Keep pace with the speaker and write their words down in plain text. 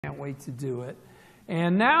Can't wait to do it.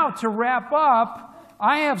 And now to wrap up,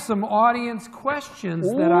 I have some audience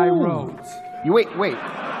questions that I wrote. Wait.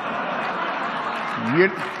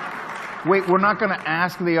 Wait, we're not going to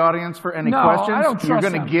ask the audience for any questions? I don't trust You're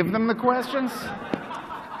going them. to give them the questions?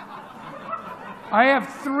 I have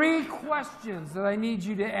 3 questions that I need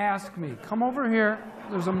you to ask me. Come over here.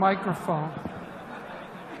 There's a microphone.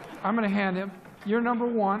 I'm going to hand him. You're number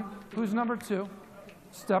 1. Who's number 2?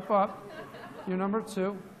 Step up. You're number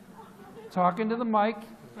 2. Talking to the mic.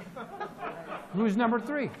 Who's number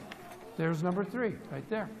 3? There's number 3, right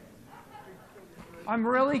there. I'm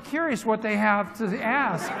really curious what they have to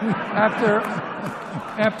ask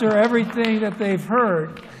after everything that they've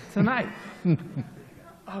heard tonight.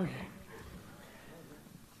 Okay.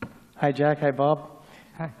 Hi, Jack. Hi, Bob.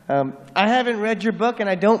 Hi. I haven't read your book, and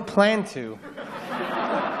I don't plan to.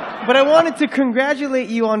 But I wanted to congratulate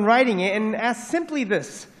you on writing it and ask simply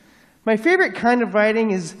this. My favorite kind of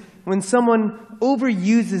writing is when someone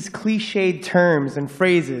overuses cliched terms and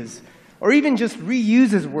phrases, or even just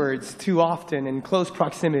reuses words too often in close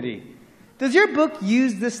proximity. Does your book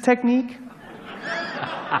use this technique?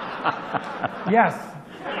 Yes.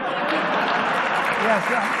 Yes,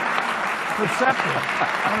 perceptive.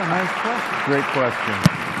 What a nice question. Great question.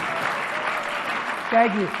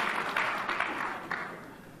 Thank you.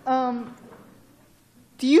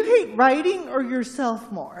 Do you hate writing or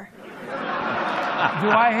yourself more? Do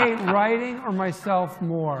I hate writing or myself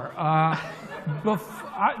more? I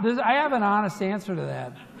have an honest answer to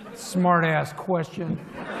that smart-ass question.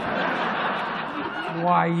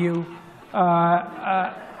 Why you?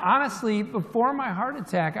 Honestly, before my heart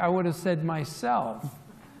attack, I would have said myself.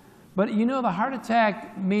 But you know, the heart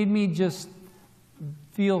attack made me just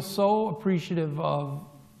feel so appreciative of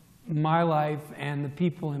my life and the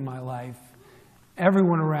people in my life,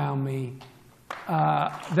 everyone around me,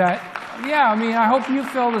 I mean, I hope you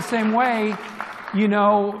feel the same way. You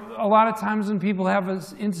know, a lot of times when people have an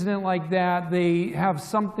incident like that, they have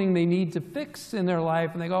something they need to fix in their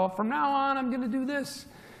life, and they go, from now on, I'm going to do this.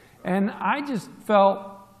 And I just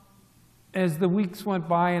felt, as the weeks went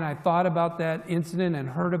by and I thought about that incident and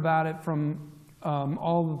heard about it from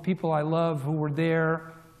all the people I love who were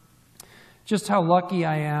there, just how lucky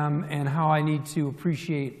I am and how I need to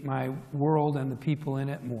appreciate my world and the people in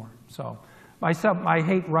it more. So myself, I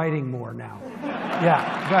hate writing more now.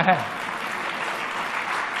 Yeah, go ahead.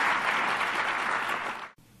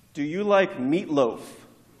 Do you like meatloaf?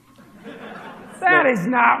 That is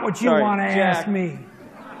not what you want to ask me.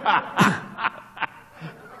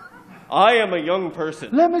 I am a young person.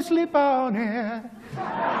 Let me sleep on it.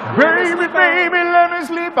 Baby, let me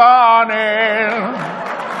sleep on it.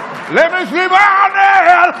 Let me sleep on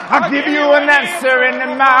it. I'll give you an answer in the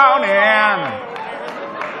morning.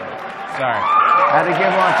 Sorry. I had to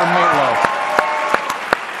give one for meatloaf.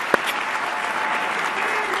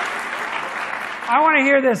 I want to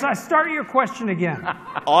hear this. Start your question again.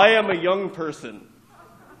 I am a young person.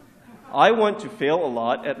 I want to fail a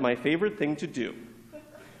lot at my favorite thing to do.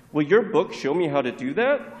 Will your book show me how to do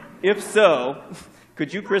that? If so,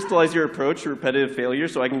 could you crystallize your approach to repetitive failure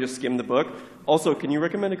so I can just skim the book? Also, can you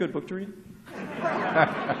recommend a good book to read?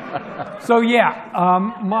 So yeah,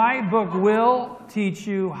 my book will teach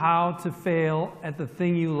you how to fail at the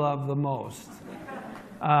thing you love the most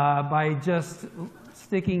by just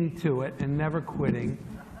sticking to it and never quitting.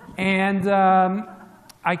 And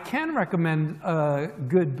I can recommend a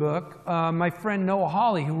good book. My friend Noah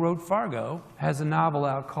Hawley, who wrote Fargo, has a novel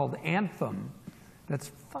out called Anthem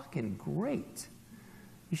that's fucking great.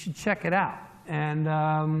 You should check it out. And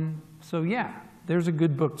so yeah, there's a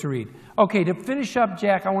good book to read. Okay, to finish up,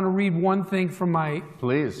 Jack, I want to read one thing from my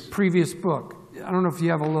previous book. I don't know if you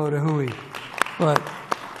have a load of hooey, but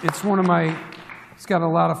it's one of my, it's got a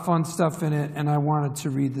lot of fun stuff in it, and I wanted to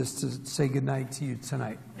read this to say goodnight to you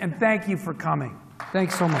tonight. And thank you for coming.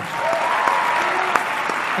 Thanks so much.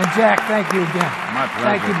 And Jack, thank you again. My pleasure.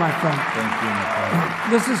 Thank you, my friend. Thank you, my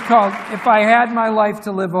friend. This is called If I Had My Life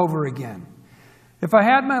to Live Over Again. If I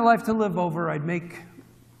had my life to live over,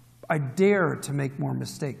 I'd dare to make more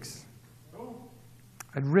mistakes.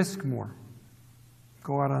 I'd risk more,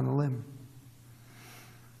 go out on a limb.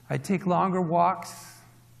 I'd take longer walks,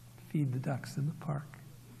 feed the ducks in the park.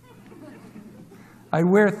 I'd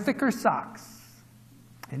wear thicker socks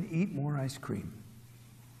and eat more ice cream.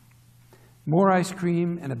 More ice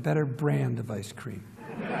cream and a better brand of ice cream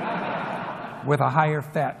with a higher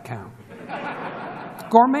fat count.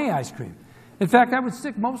 Gourmet ice cream. In fact, I would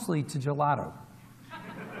stick mostly to gelato.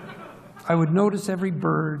 I would notice every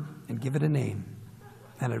bird and give it a name,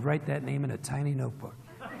 and I'd write that name in a tiny notebook.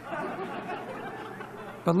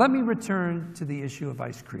 But let me return to the issue of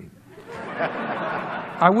ice cream.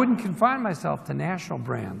 I wouldn't confine myself to national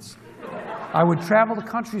brands. I would travel the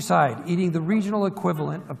countryside eating the regional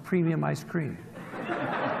equivalent of premium ice cream.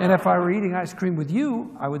 And if I were eating ice cream with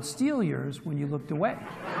you, I would steal yours when you looked away.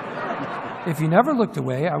 If you never looked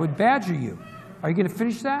away, I would badger you. Are you going to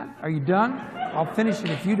finish that? Are you done? I'll finish it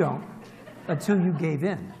if you don't, until you gave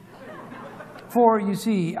in. For, you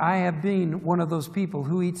see, I have been one of those people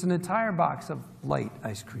who eats an entire box of light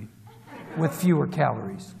ice cream with fewer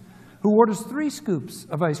calories, who orders 3 scoops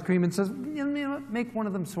of ice cream and says, you know what, make one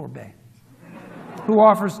of them sorbet, who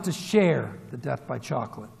offers to share the death by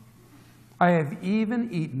chocolate. I have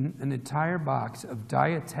even eaten an entire box of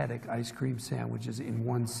dietetic ice cream sandwiches in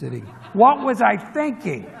one sitting. What was I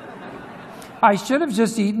thinking? I should have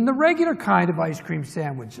just eaten the regular kind of ice cream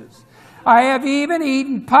sandwiches. I have even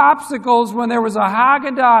eaten popsicles when there was a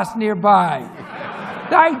Haagen-Dazs nearby.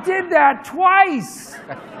 I did that twice.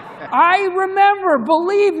 I remember,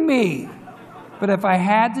 believe me. But if I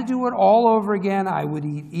had to do it all over again, I would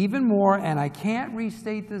eat even more, and I can't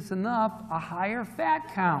restate this enough, a higher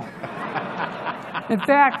fat count. In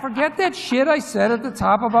fact, forget that shit I said at the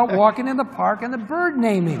top about walking in the park and the bird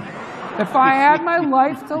naming. If I had my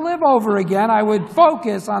life to live over again, I would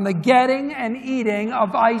focus on the getting and eating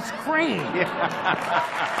of ice cream. Yeah.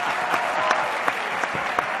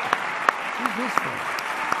 Who's this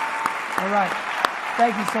for? All right.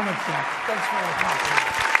 Thank you so much, Jack. Thanks for the compliment.